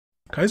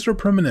Kaiser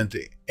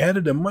Permanente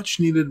added a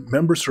much-needed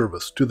member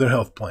service to their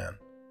health plan.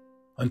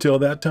 Until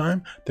that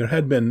time, there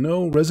had been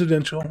no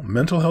residential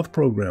mental health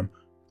program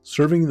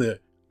serving the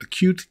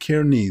acute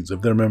care needs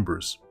of their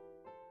members.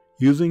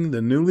 Using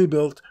the newly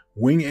built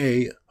Wing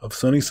A of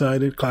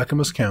Sunnyside in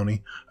Clackamas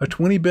County, a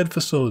 20-bed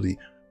facility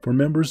for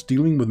members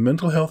dealing with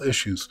mental health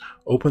issues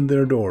opened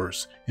their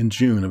doors in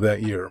June of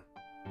that year.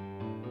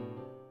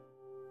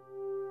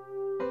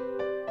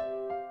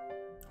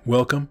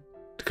 Welcome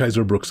to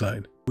Kaiser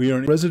Brookside. We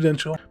are a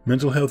residential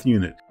mental health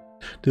unit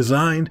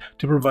designed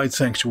to provide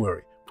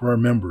sanctuary for our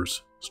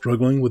members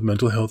struggling with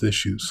mental health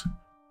issues.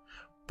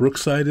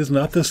 Brookside is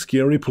not the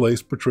scary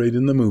place portrayed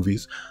in the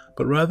movies,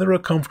 but rather a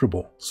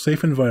comfortable,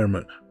 safe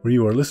environment where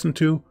you are listened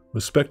to,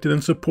 respected,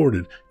 and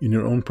supported in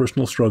your own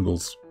personal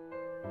struggles.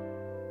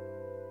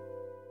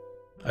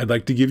 I'd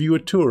like to give you a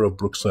tour of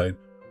Brookside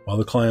while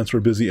the clients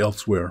are busy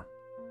elsewhere.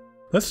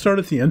 Let's start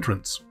at the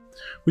entrance,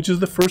 which is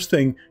the first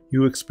thing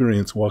you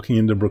experience walking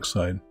into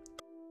Brookside.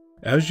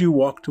 As you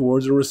walk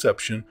towards a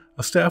reception,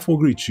 a staff will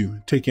greet you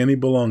and take any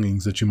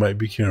belongings that you might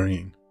be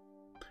carrying.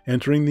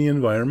 Entering the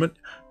environment,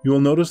 you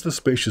will notice the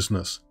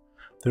spaciousness.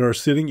 There are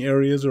sitting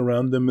areas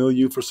around the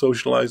milieu for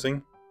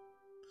socializing.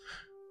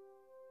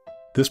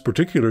 This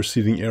particular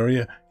seating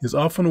area is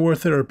often where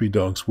therapy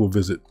dogs will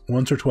visit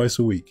once or twice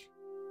a week.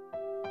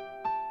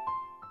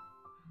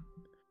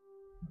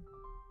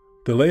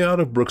 The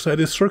layout of Brookside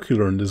is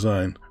circular in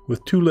design,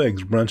 with 2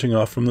 legs branching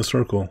off from the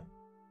circle.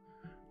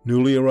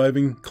 Newly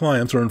arriving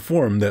clients are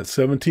informed that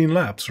 17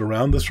 laps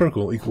around the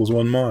circle equals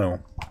 1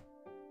 mile.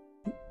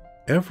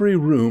 Every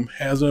room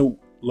has a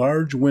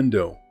large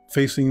window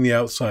facing the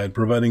outside,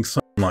 providing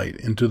sunlight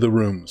into the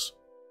rooms.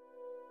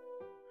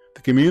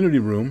 The community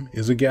room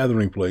is a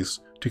gathering place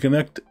to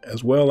connect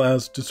as well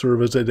as to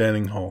serve as a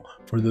dining hall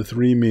for the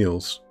 3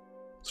 meals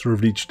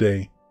served each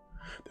day.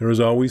 There is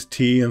always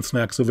tea and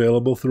snacks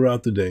available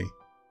throughout the day.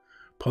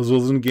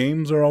 Puzzles and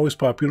games are always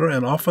popular,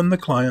 and often the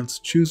clients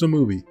choose a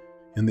movie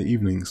in the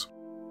evenings.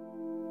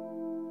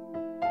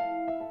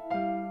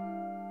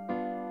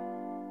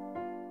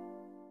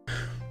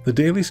 The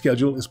daily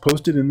schedule is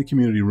posted in the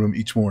community room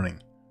each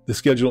morning. The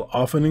schedule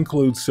often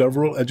includes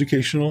several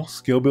educational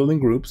skill-building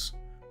groups,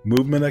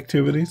 movement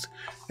activities,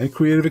 and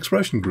creative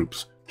expression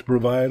groups to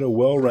provide a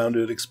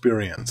well-rounded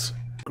experience.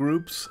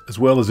 Groups, as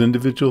well as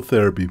individual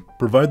therapy,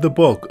 provide the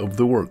bulk of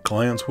the work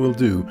clients will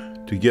do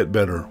to get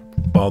better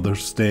while they're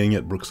staying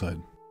at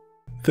Brookside.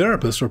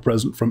 Therapists are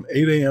present from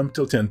 8 a.m.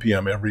 till 10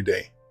 p.m. every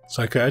day.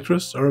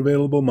 Psychiatrists are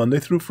available Monday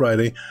through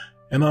Friday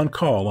and on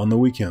call on the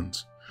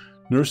weekends.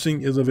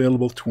 Nursing is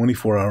available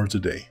 24 hours a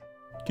day.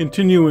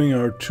 Continuing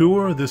our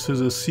tour, this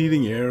is a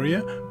seating area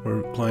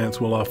where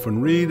clients will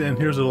often read, and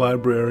here's a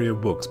library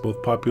of books,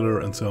 both popular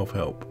and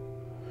self-help.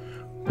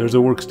 There's a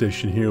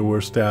workstation here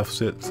where staff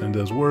sits and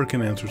does work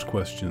and answers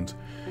questions.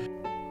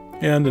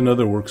 And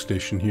another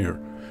workstation here.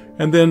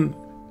 And then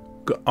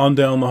on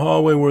down the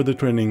hallway where the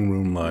training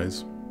room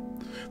lies.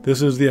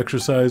 This is the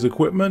exercise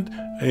equipment,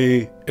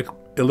 an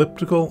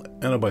elliptical,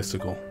 and a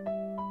bicycle.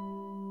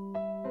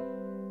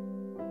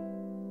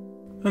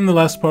 And the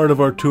last part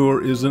of our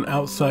tour is an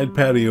outside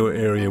patio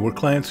area where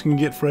clients can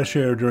get fresh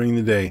air during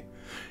the day.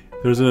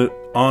 There's an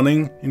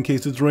awning in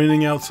case it's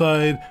raining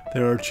outside,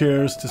 there are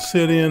chairs to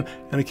sit in,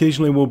 and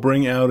occasionally we'll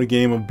bring out a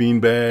game of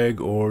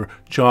beanbag or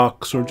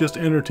chalks or just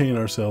entertain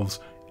ourselves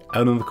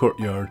out in the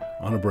courtyard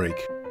on a break.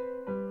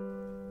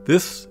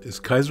 This is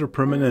Kaiser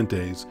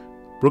Permanente's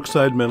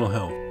Brookside Mental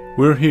Health.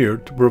 We're here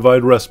to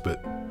provide respite,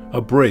 a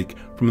break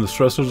from the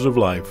stressors of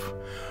life,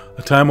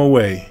 a time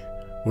away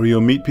where you'll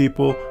meet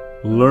people,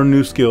 learn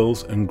new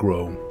skills, and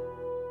grow.